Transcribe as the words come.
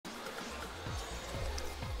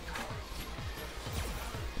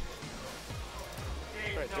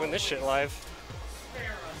doing this shit live.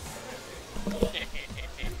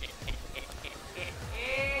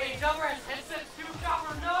 Wait, Jumper has headset too,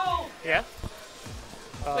 Jumper, no! Yeah?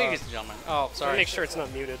 Ladies and gentlemen. Oh, sorry. Make sure it's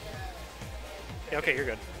not muted. Yeah, okay, you're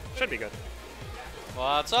good. Should be good.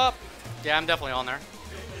 What's up? Yeah, I'm definitely on there.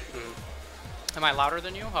 Am I louder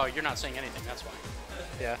than you? Oh, you're not saying anything, that's why.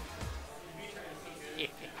 Yeah.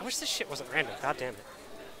 I wish this shit wasn't random. God damn it.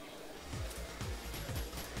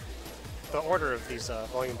 The order of these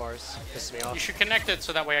volume bars pisses me off. You should connect it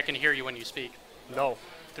so that way I can hear you when you speak. No.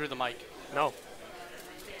 Through the mic. No.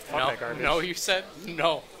 Fuck No, that garbage. no, you said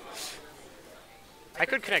no. I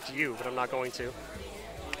could connect you, but I'm not going to.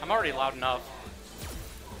 I'm already loud enough.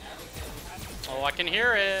 Oh, I can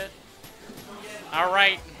hear it. All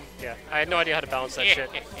right. Yeah, I had no idea how to balance that shit.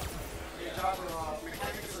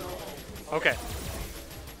 Okay.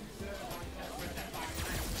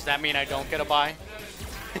 Does that mean I don't get a buy?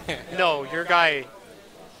 No, your guy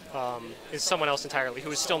is someone else entirely who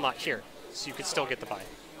is still not here, so you could still get the buy.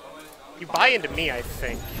 You buy into me, I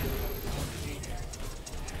think.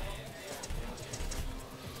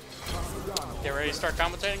 Get ready to start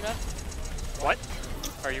commentating then? What?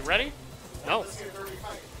 Are you ready? No.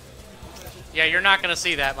 Yeah, you're not going to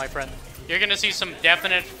see that, my friend. You're going to see some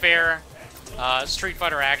definite, fair Street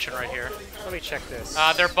Fighter action right here. Let me check this.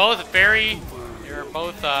 They're both pretty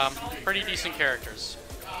decent characters.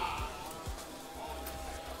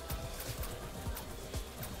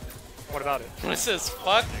 What about it? This is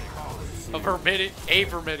fuck Avermedia.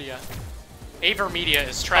 Avermedia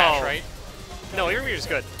is trash, right? No, Avermedia is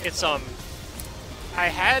good. It's I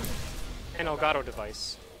had an Elgato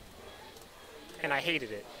device, and I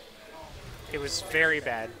hated it. It was very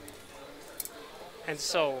bad. And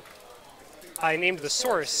so I named the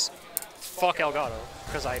source Fuck Elgato,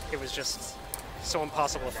 because it was just so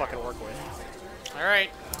impossible to fucking work with. Alright,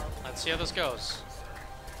 let's see how this goes.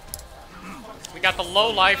 We got the low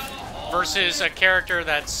life versus a character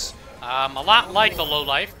that's a lot like the low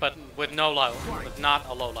life, but with not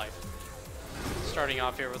a low life. Starting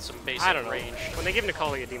off here with some basic I don't know. range. When they give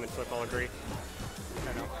Necalli a demon flip, I'll agree.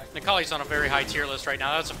 I know. Necalli's on a very high tier list right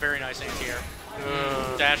now. That's a very nice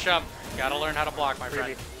anti-air. Dash up. Gotta learn how to block, my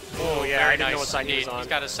friend. Oh yeah, very I didn't nice know what side he was indeed. on. He's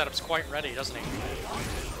got his setups quite ready, doesn't he?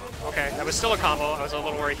 Okay, that was still a combo. I was a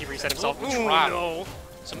little worried he reset himself. Ooh, No.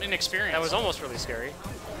 Some inexperience. That was almost really scary.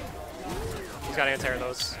 He's got anti-air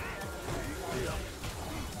those.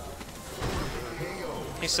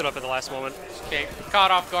 He stood up at the last moment. Okay,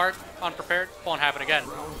 caught off guard, unprepared. Won't happen again.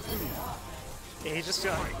 Yeah, he just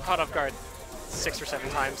got caught off guard 6 or 7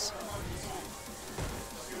 times.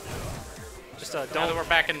 Just Now don't. that we're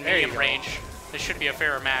back in There you medium go. range, this should be a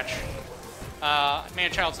fairer match.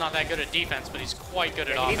 Manchild's not that good at defense, but he's quite good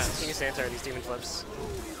at Yeah, he offense. needs to anti-air these demon flips.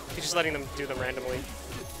 He's just letting them do them randomly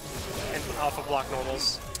and off of block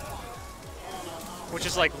normals, which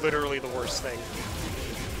is like literally the worst thing.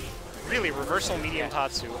 Really, reversal medium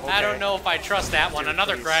Tatsu. Okay. I don't know if I trust that one. Dude,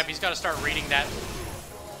 Another please. grab. He's got to start reading that.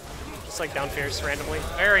 Just like down fierce randomly.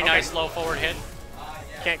 Very Okay. nice low forward hit.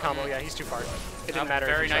 Can't combo. Yeah, he's too far. It didn't matter.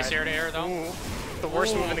 Very if he nice tried. air to air though. Ooh. The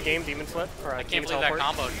worst Ooh. move in the game, demon flip. Or I can't demon believe that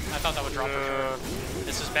teleport. comboed. I thought that would drop for sure.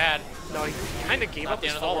 This is bad. No, he kind of gave Not up the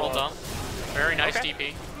his end of the world follow-up. though. Very nice Okay.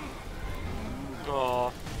 DP.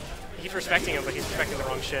 Oh, he's respecting him, but he's respecting the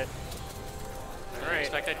wrong shit. All right.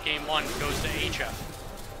 Expected game 1 goes to Achef.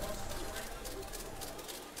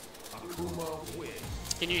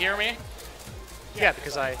 Can you hear me? Yeah,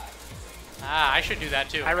 because I I should do that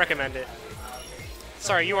too. recommend it.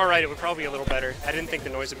 Sorry, you are right. It would probably be a little better. I didn't think the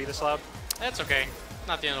noise would be this loud. That's okay.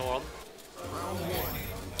 Not the end of the world.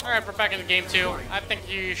 All right, we're back into game 2. I think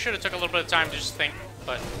you should have took a little bit of time to just think,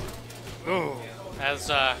 but Ooh, that's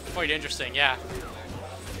quite interesting. Yeah.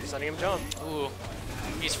 he's letting him jump. Ooh,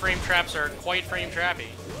 these frame traps are quite frame trappy.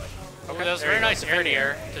 Ooh, Okay, that was there very you go. nice air to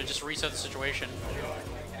air to just reset the situation.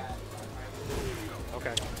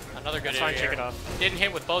 Okay. Another good That's fine, air to shake air. it off. Didn't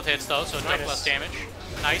hit with both hits though, so it took Minus. less damage.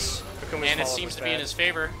 Nice. Akuma's And it follow seems was to be in bad. his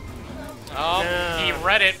favor. Oh, No. he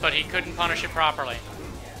read it, but he couldn't punish it properly.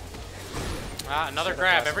 Another Should've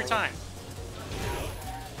grab passed every over. time.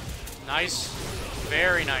 Nice.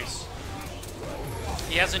 Very nice.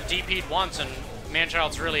 He hasn't DP'd once, and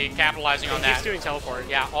Manchild's really capitalizing on He's that. doing teleport.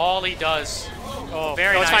 Yeah, all he does. Oh,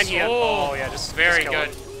 Very no, it's nice. fine. He had, Oh, yeah, just very just kill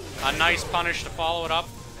good. him. A nice punish to follow it up.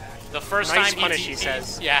 The first Nice time punish, he he DP'd,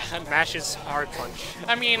 says. Yeah. Mashes hard punch.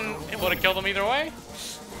 I mean, it would have killed him either way.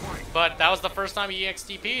 But that was the first time he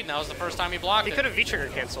EX-DP'd, and that was the first time he blocked He it. could have V-trigger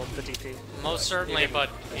canceled the DP. Most certainly, He didn't. but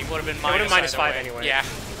he would have been would've minus -5 either way. anyway. Yeah.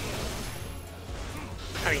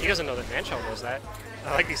 I mean, he doesn't know that Manchild knows that.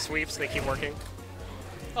 I like these sweeps. They keep working.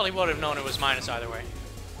 Well, he would have known it was minus either way.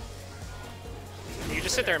 You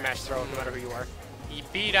just sit there and mash throw, no matter who you are. He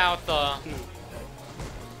beat out the...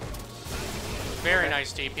 Very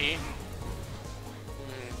nice DP.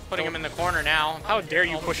 Putting him in the corner now. How dare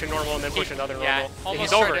you push a normal and then push another normal? Yeah,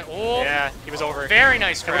 He's over. Oh, yeah, he was over. Very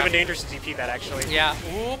nice grab. It would have been dangerous to DP that, actually. Yeah.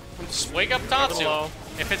 Ooh, just wake up Tatsu.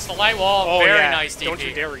 If it's the light wall, oh, very yeah. nice DP. Don't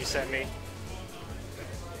you dare reset me.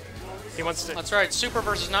 He wants to... That's right. Super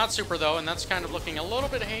versus not super, though, and that's kind of looking a little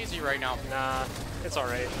bit hazy right now. Nah, it's all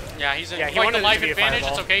right. Yeah, he's in he quite wanted the it life to be a advantage.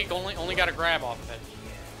 fireball. It's okay. Only got a grab off of it.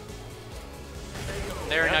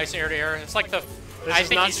 Very nice air-to-air. It's like the... This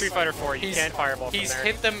is not Street Fighter 4. You can't fireball from He's there.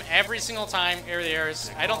 hit them every single time,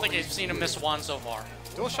 air-to-airs. I don't think I've seen him miss one so far.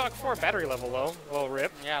 DualShock 4 battery level low. Well,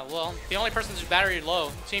 rip. Yeah, well, the only person who's battery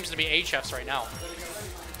low seems to be Achef's right now.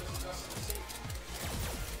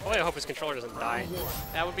 Boy, I hope his controller doesn't die.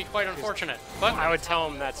 That would be quite unfortunate. But I would tell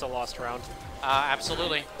him that's a lost round.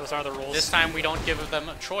 Absolutely. Those are the rules. This time we don't give them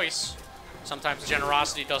a choice. Sometimes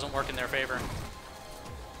generosity doesn't work in their favor.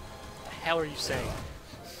 What the hell are you saying?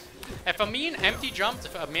 If a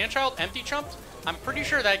Manchild empty jumped, I'm pretty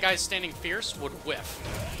sure that guy's standing fierce would whiff.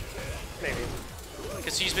 Maybe.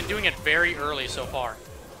 Because he's been doing it very early so far.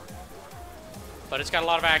 But it's got a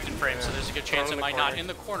lot of active frames, so there's a good chance it might not in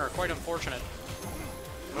the corner. Quite unfortunate.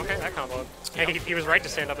 Okay, that combo. And he was right to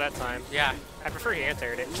stand up that time. Yeah. I prefer he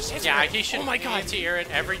anti-aired it. Just yeah, he should God. anti-air it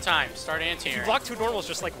every time. Start anti-airing. If you block two normals,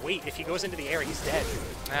 just like wait. If he goes into the air, he's dead.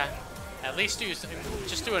 Yeah. At least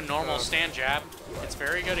just do a normal stand jab. It's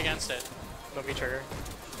very good against it. No V trigger.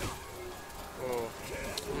 Oh.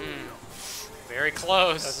 Very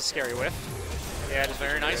close. That's a scary whiff. Yeah, just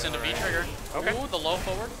very nice into V trigger. Okay. Ooh, the low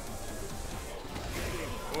forward.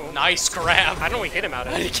 Ooh. Nice grab. I don't know we hit him out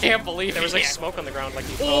of it. I can't believe there was like smoke on the ground. Like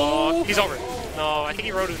he's over. No, I think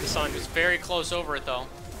he rode with the sun. He was very close over it though.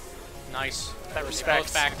 Nice. That respect.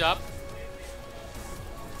 Both backed up.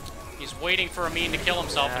 He's waiting for Amin to kill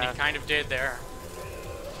himself, and he kind of did there.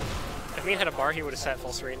 If Amin had a bar, he would have sat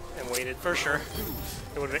full screen and waited. For sure.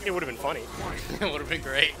 It would have been funny. It would have been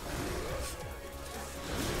great.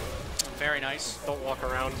 Very nice. Don't walk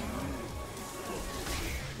around.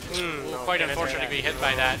 No, quite unfortunate to be hit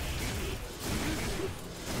by that.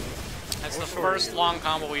 That's the first long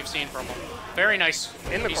combo we've seen from him. Very nice.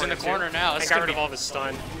 He's in the corner now. He got rid of all of his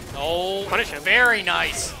stun. Oh, punish him. Very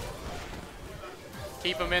nice.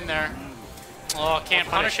 Keep him in there. Oh, can't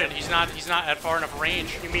punish it. He's not at far enough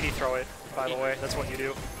range. You meaty throw it, by the way. That's what you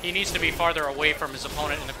do. He needs to be farther away from his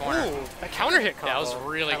opponent in the corner. Ooh, a counter hit combo. That was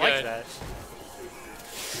really good. I like that.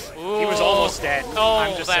 Ooh. He was almost dead. Oh,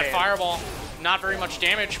 I'm just that saying. fireball. Not very much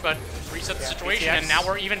damage, but reset the situation, BTX. and now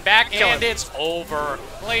we're even back, Kill and him. it's over.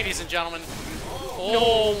 Ladies and gentlemen.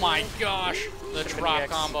 Oh my gosh. The drop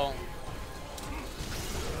combo.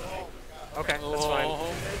 Okay, that's fine.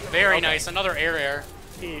 Very nice. Another air.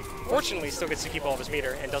 He fortunately still gets to keep all of his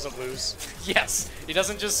meter and doesn't lose. Yes. He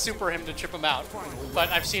doesn't just super him to chip him out. But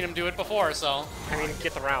I've seen him do it before, so. I mean,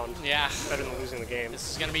 get the round. Yeah. Better than losing the game.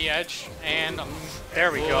 This is going to be edge, and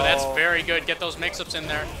there we go. That's very good. Get those mix-ups in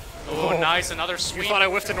there. Oh, nice. Another sweep. You thought I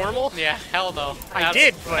whiffed a normal? Yeah, hell though. I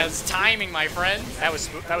did, but that's timing, my friend. That was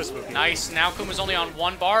spooky. Nice. Now Akuma's only on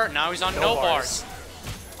one bar. Now he's on no bars.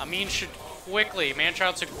 Amin should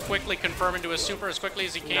Manchild should quickly confirm into a super as quickly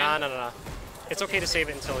as he can. No. It's okay to save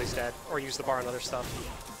it until he's dead, or use the bar on other stuff.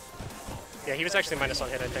 Yeah, he was actually minus on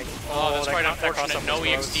hit, I think. Oh, that's quite unfortunate. No was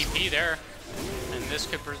EXDP there. And this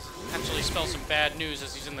could potentially spell some bad news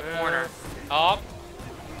as he's in the corner. Oh,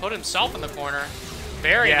 put himself in the corner.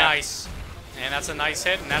 Very nice. And that's a nice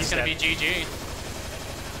hit, and that's going to be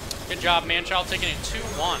GG. Good job, Manchild, taking it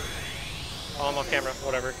 2-1. Oh, I'm off camera.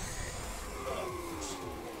 Whatever.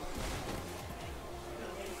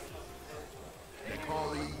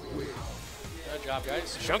 Good job,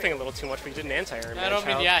 guys. Jumping a little too much, but he didn't anti-air him. I don't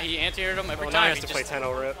mean, yeah, he anti-aired him every time. Now he has to play 10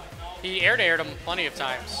 over it. He air-to-aired him plenty of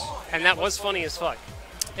times. And that was funny as fuck.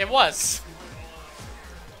 It was.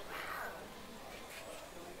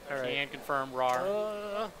 All right. Can confirm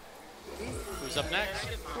RAR. Who's up next?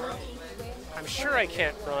 I'm sure I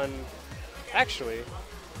can't run. Actually,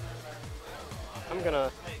 I'm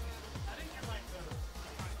gonna.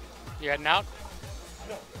 You heading out?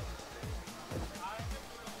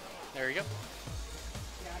 There you go.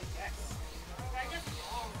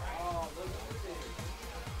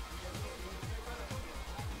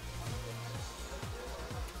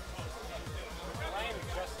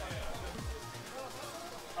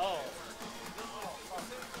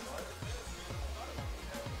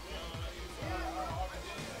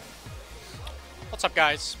 What's up,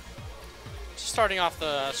 guys? Just starting off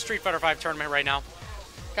the Street Fighter V tournament right now.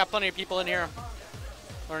 Got plenty of people in here,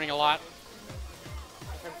 learning a lot.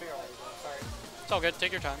 It's all good.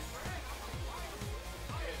 Take your time.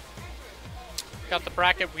 got the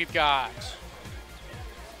bracket. We've got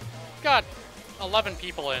 11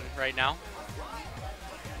 people in right now.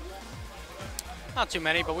 Not too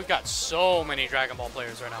many, but we've got so many Dragon Ball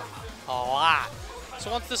players right now. A lot.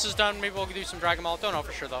 So once this is done, maybe we'll do some Dragon Ball. Don't know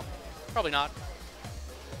for sure, though. Probably not.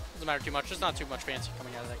 Doesn't matter too much. There's not too much fancy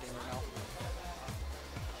coming out of that game right now.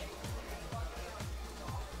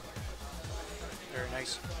 Very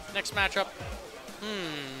nice. Next matchup.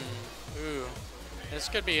 Ooh. This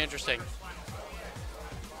could be interesting.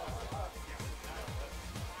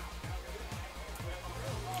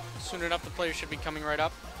 Soon enough, the players should be coming right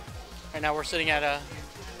up. Right now, we're sitting at a...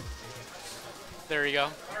 There you go.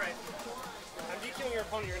 Alright. I'm DQing your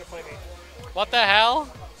opponent, you're gonna play me. What the hell?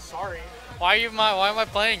 Sorry. Why am I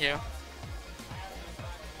playing you?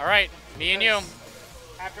 Alright, me and you.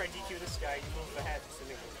 After I DQ this guy, you move ahead to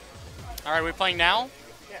me. Alright, we playing now?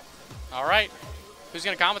 Yeah. Alright. Who's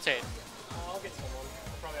gonna commentate? I'll get someone.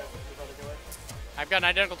 I'll probably have your brother do it. I've got an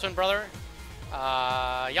identical twin brother.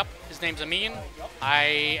 Yep. His name's Amin. Yep.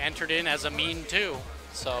 I entered in as Amin too.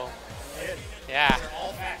 So, yeah. They're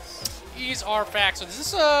all facts. These are facts. So is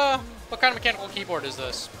this what kind of mechanical keyboard is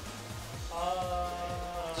this?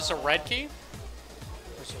 Is this a red key?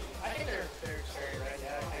 I think they're cherry red,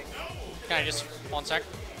 yeah, I think. Can I just, 1 sec?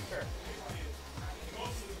 Sure.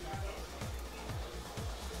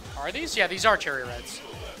 Are these? Yeah, these are cherry reds.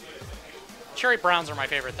 Cherry browns are my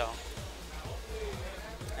favorite though.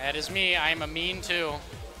 That is me. I am Amin too.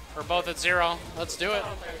 We're both at 0. Let's do it.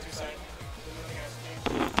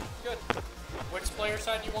 Good. Which player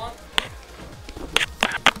side you want?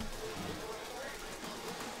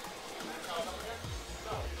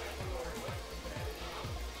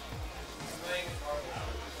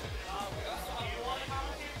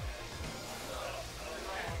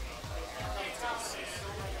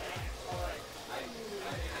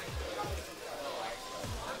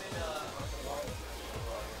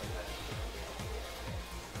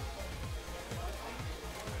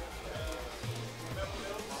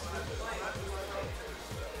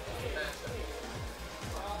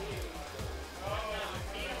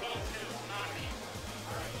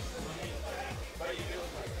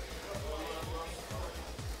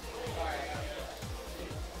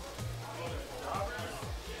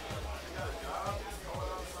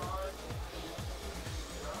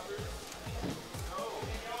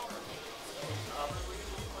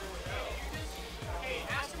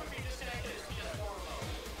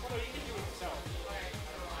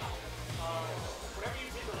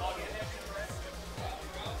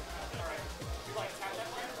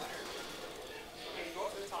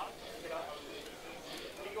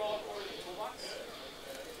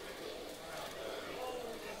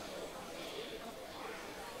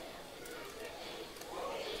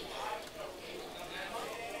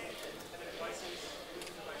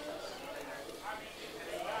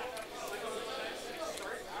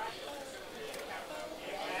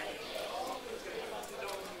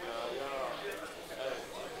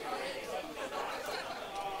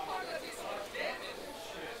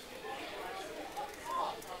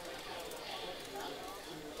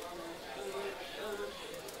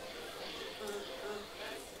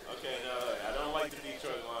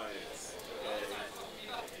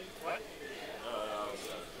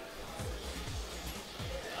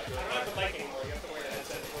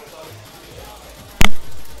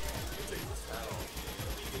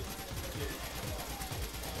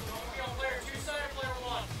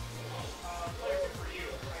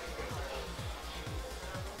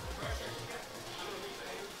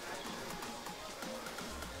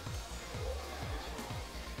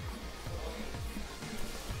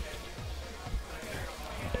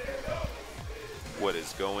 What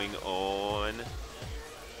is going on?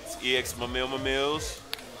 It's EX Mamils.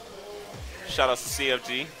 Shout out to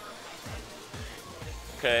CFG.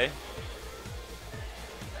 Okay.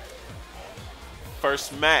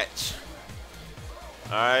 First match.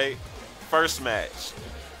 Alright. First match.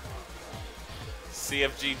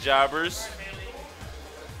 CFG jobbers.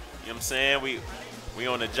 You know what I'm saying? We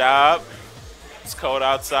on the job. It's cold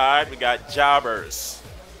outside. We got jobbers.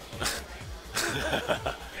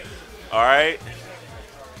 Alright.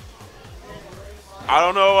 I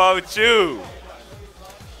don't know about you,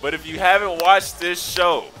 but if you haven't watched this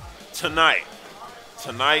show tonight,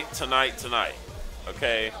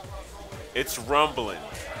 okay, it's rumbling.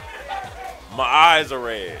 My eyes are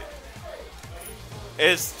red.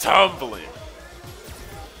 It's tumbling.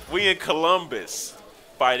 We in Columbus,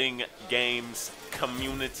 fighting games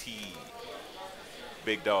community.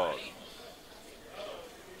 Big dog.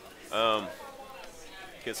 Can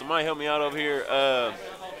somebody help me out over here?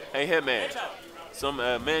 Hey, Hitman. Some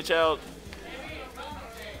Manchild.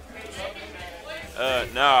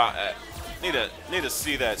 Nah. Need to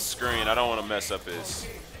see that screen. I don't want to mess up his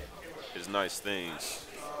nice things.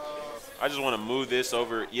 I just want to move this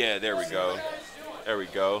over. Yeah, there we go. There we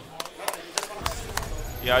go.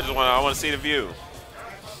 Yeah, I want to see the view.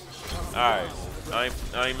 All right. I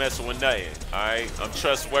ain't messing with nothing. All right. I'm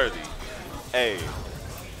trustworthy. Hey.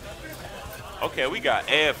 Okay, we got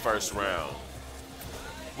Ed first round.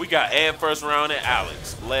 We got Ed first round and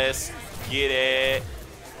Alex. Let's get it.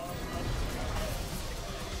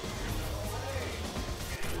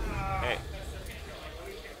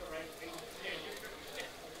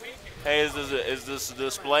 Hey, is this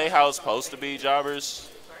display how it's supposed to be, jobbers?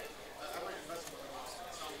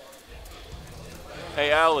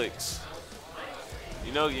 Hey, Alex.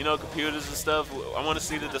 You know computers and stuff. I want to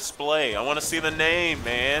see the display. I want to see the name,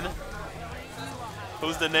 man.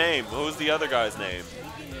 Who's the name? Who's the other guy's name?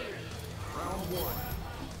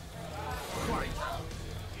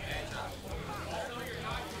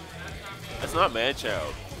 That's not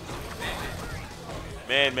Manchild.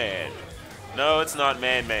 Man. No, it's not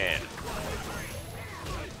Man.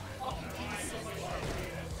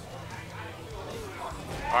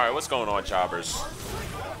 Alright, what's going on, jobbers?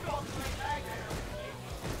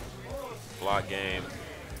 Block game.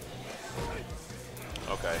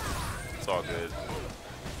 Okay, it's all good.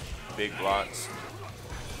 Big blocks.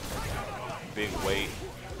 Big weight.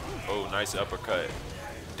 Oh, nice uppercut.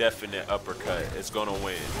 Definite uppercut. It's gonna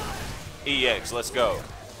win. EX, let's go.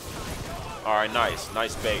 Alright, nice.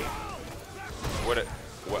 Nice bait. What?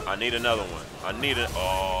 I need another one. I need it.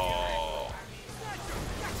 Oh.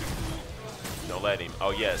 Don't let him.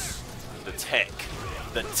 Oh, yes. The tech.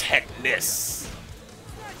 The techness.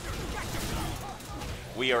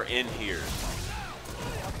 We are in here.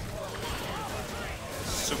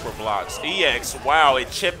 Super blocks. EX. Wow, it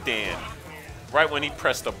chipped in. Right when he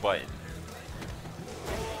pressed the button.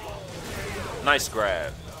 Nice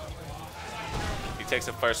grab. He takes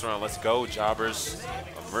the first round. Let's go, jobbers.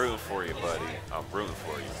 I'm rooting for you, buddy. I'm rooting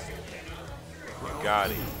for you. You got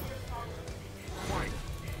it.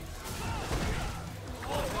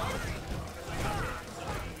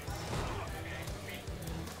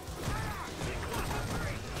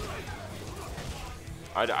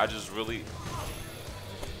 I just really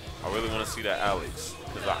want to see that Alex,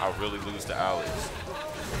 because I really lose to Alex,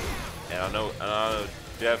 and I know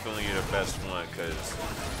definitely you're the best one, because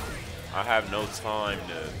I have no time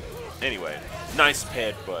to. Anyway, nice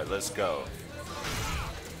pad butt. Let's go.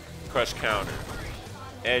 Crush counter.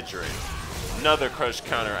 Edrin. Another crush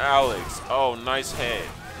counter. Alex. Oh, nice head.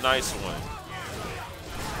 Nice one.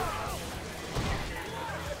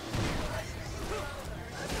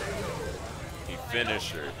 He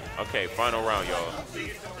finished her. Okay, final round, y'all.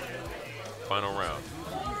 Final round.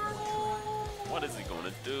 What is he going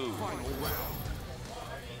to do?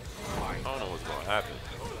 I don't know what's going to happen.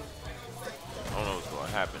 I don't know what's going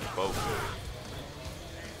to happen in both.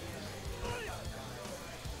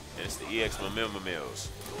 And it's the EX Mamima Mills.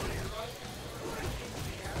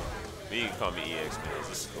 You can call me EX Mills.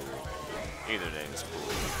 It's cool. Either name is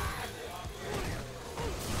cool.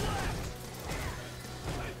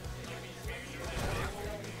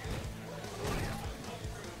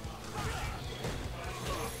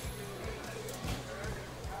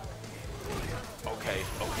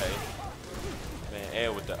 Okay. Man,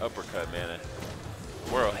 Ed with the uppercut, man.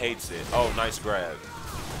 The world hates it. Oh, nice grab.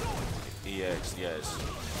 EX, yes.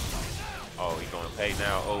 Oh, he going to pay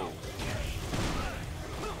now. Oh.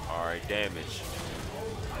 All right, damage.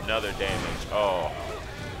 Another damage. Oh.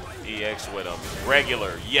 EX with him.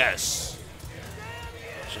 Regular, yes.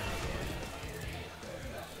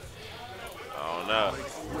 I don't know.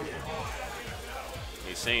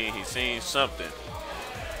 He seen something.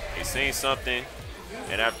 He seen something,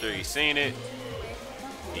 and after he seen it,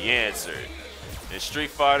 he answered. In Street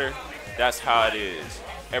Fighter, that's how it is.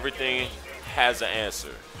 Everything has an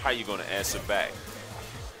answer. How you gonna answer back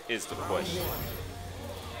is the question.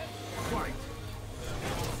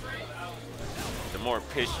 The more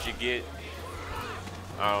pitched you get,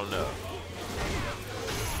 I don't know.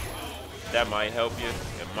 That might help you.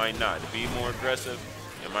 It might not. To be more aggressive,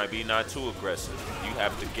 it might be not too aggressive. You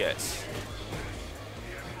have to guess.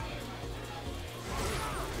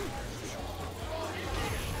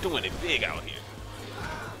 Doing it big out here.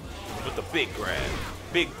 With the big grab.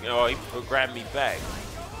 Big, oh, he grabbed me back.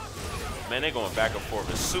 Man, they're going back and forth.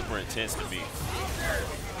 It's super intense to me.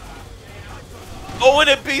 Oh, and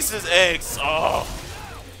it beats his eggs. Oh.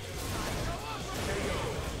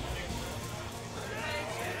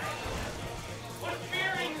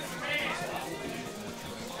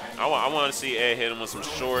 I want to see Ed hit him with some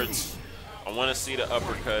shorts. I want to see the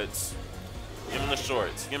uppercuts. Give him the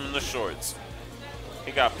shorts. Give him the shorts.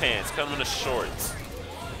 He got pants. Cut him in the shorts.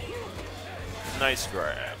 Nice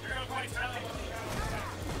grab.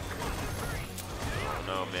 Oh,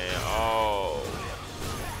 no, man. Oh.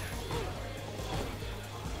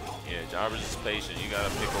 Yeah, Jobbers is patient. You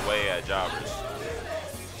got to pick away at Jobbers.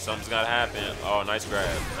 Something's got to happen. Oh, nice grab.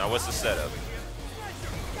 Now, what's the setup?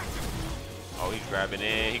 Oh, he's grabbing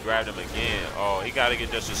in. He grabbed him again. Oh, he got to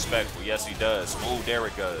get disrespectful. Yes, he does. Ooh, there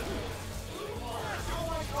it goes.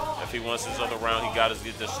 If he wants his other round, he got to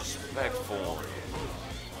get disrespectful.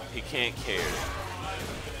 He can't care.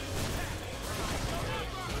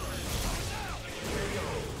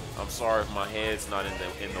 I'm sorry if my head's not in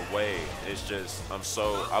the way. It's just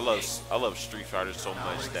I love Street Fighter so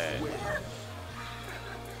much that.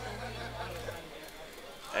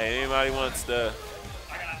 Hey, anybody wants to?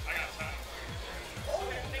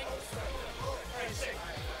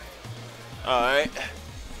 All right.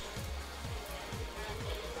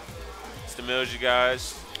 It's the Mills, you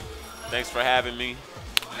guys. Thanks for having me.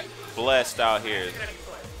 Blessed out here.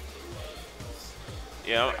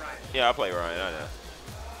 Yeah, I play Ryan. I know.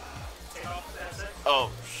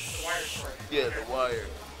 Oh, yeah, the wire.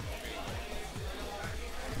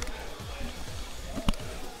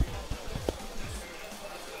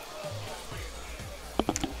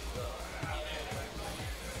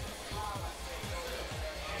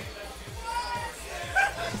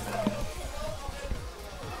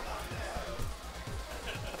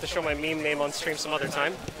 Have to show my meme name on stream some other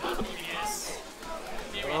time.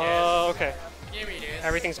 Oh, okay.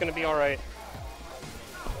 Everything's gonna be all right.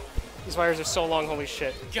 These wires are so long, holy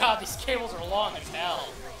shit. God, these cables are long as hell.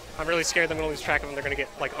 I'm really scared that I'm gonna lose track of them. They're gonna get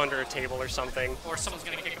like under a table or something, Or someone's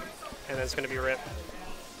gonna kick them. and then it's gonna be rip.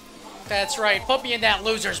 That's right. Put me in that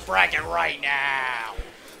loser's bracket right now.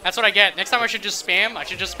 That's what I get. Next time I should just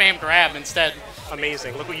spam grab instead.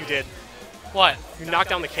 Amazing. Look what you did. What? You knocked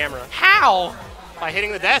down the camera How? by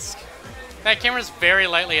hitting the desk. That camera's very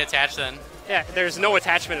lightly attached then. Yeah, there's no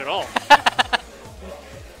attachment at all.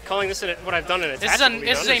 Calling this what I've done an This attachment.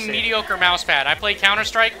 is a mediocre mouse pad. I play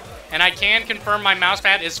Counter-Strike, and I can confirm my mouse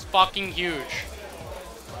pad is fucking huge.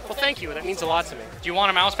 Well, thank you. That means a lot to me. Do you want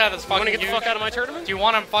a mouse pad that's You fucking want to get huge? the fuck out of my tournament? Do you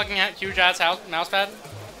want a fucking huge ass mouse pad?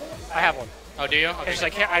 I have one. Oh, do you? It's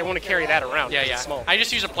just I want to carry that around. Yeah, 'cause yeah. It's small. I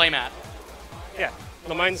just use a playmat. Yeah.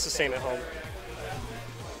 Well, mine's the same at home.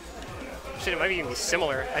 Shit, it might even be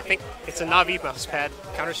similar. I think it's a Navi mouse pad.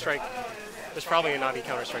 Counter-Strike. There's probably a Navi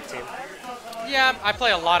Counter-Strike team. Yeah, I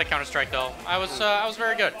play a lot of Counter-Strike though. I was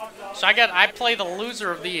very good. So I play the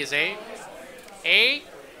loser of these, eh? A?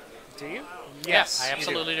 Do you? Yes, I you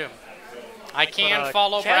absolutely do. I can But,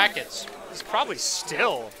 follow Kev brackets. He's probably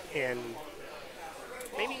still in.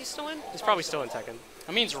 Maybe he's still in? He's probably still in Tekken.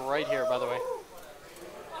 That means right here, by the way.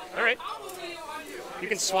 All right. You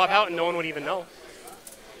can swap out and no one would even know.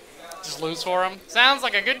 Just lose for him. Sounds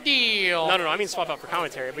like a good deal. No, I mean swap out for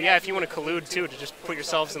commentary. But yeah, if you want to collude too to just put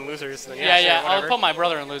yourselves in losers, then Yeah, sure, I'll whatever. put my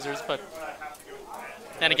brother in losers, but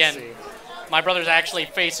then Let's again, see. my brother's actually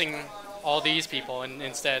facing all these people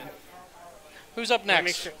instead. Who's up Let me make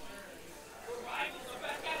next? sure.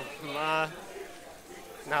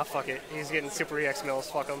 Nah, fuck it. He's getting Super EX mills.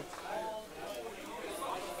 Fuck him.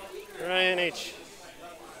 Ryan H.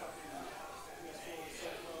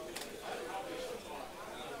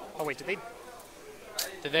 Oh wait, did they?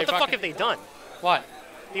 Did they What the fuck have they done? What?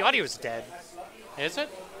 The audio's dead. Is it?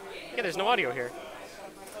 Yeah, there's no audio here.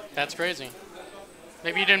 That's crazy.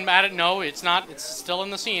 Maybe you didn't add it. No, it's not. It's still in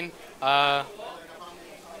the scene. No,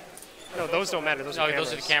 those don't matter. Those are No, cameras.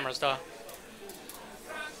 those are the cameras, duh.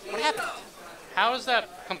 What happened? How is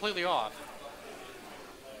that completely off?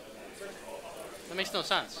 That makes no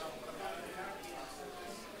sense.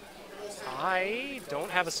 I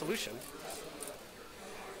don't have a solution.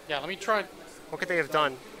 Yeah, let me try. What could they have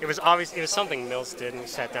done? It was obvious. It was something Mills did, and he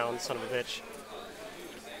sat down, son of a bitch.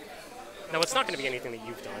 No, it's not going to be anything that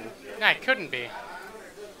you've done. Nah, it couldn't be.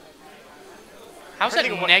 How's that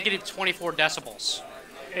negative 24 decibels?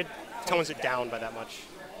 It tones it down by that much.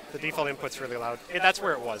 The default input's really loud. That's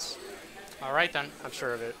where it was. All right, then. I'm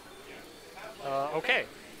sure of it. Okay.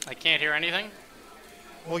 I can't hear anything?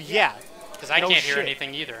 Well, yeah. Because I No can't hear shit.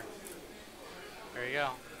 anything either. There you go.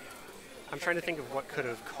 I'm trying to think of what could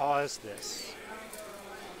have caused this.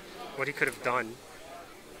 What he could have done.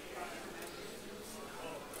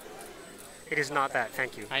 It is not that.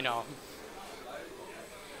 Thank you. I know.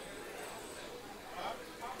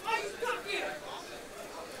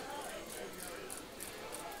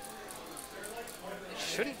 It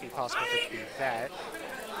shouldn't be possible for it to be that.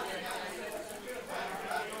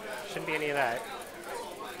 Shouldn't be any of that.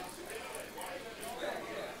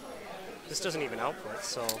 This doesn't even output,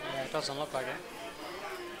 so... Yeah, it doesn't look like it.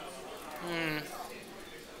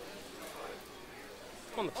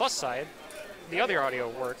 On the plus side, the other audio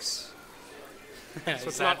works, so Is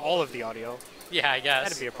it's that- not all of the audio. Yeah, I guess.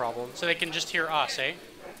 That'd be a problem. So they can just hear us, eh?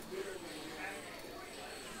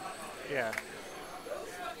 Yeah.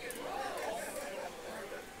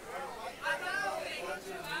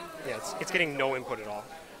 Yeah, it's getting no input at all.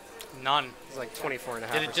 None. It's like 24 and a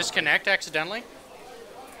half. Did or it something. disconnect accidentally?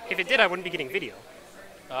 If it did, I wouldn't be getting video.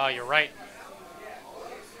 Oh, you're right.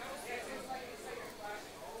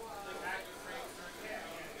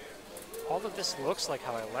 All of this looks like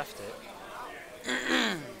how I left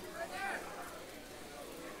it.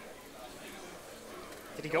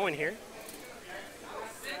 Did he go in here?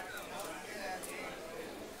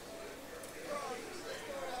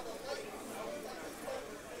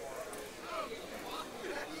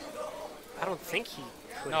 I don't think he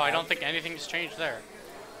could No, I have. don't think anything's changed there.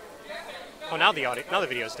 Oh, now the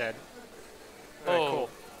video's dead. All right, Oh. cool.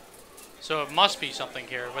 So it must be something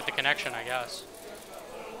here with the connection, I guess.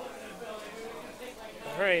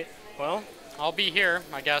 All right. Well, I'll be here,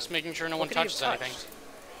 I guess, making sure no one could he have touches anything. touched?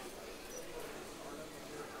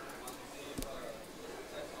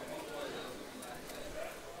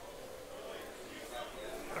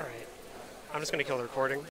 All right. I'm just gonna kill the recording.